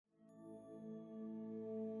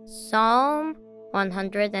Psalm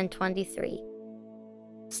 123.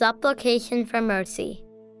 Supplication for mercy.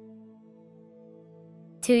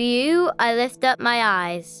 To you I lift up my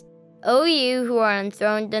eyes, O you who are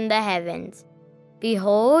enthroned in the heavens.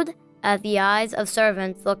 Behold, as the eyes of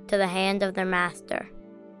servants look to the hand of their master,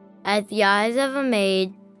 as the eyes of a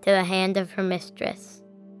maid to the hand of her mistress,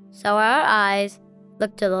 so our eyes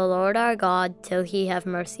look to the Lord our God till he have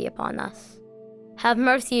mercy upon us. Have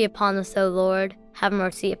mercy upon us, O Lord, have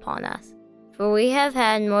mercy upon us, for we have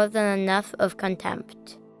had more than enough of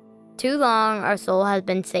contempt. Too long our soul has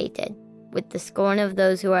been sated with the scorn of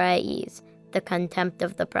those who are at ease, the contempt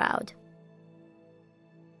of the proud.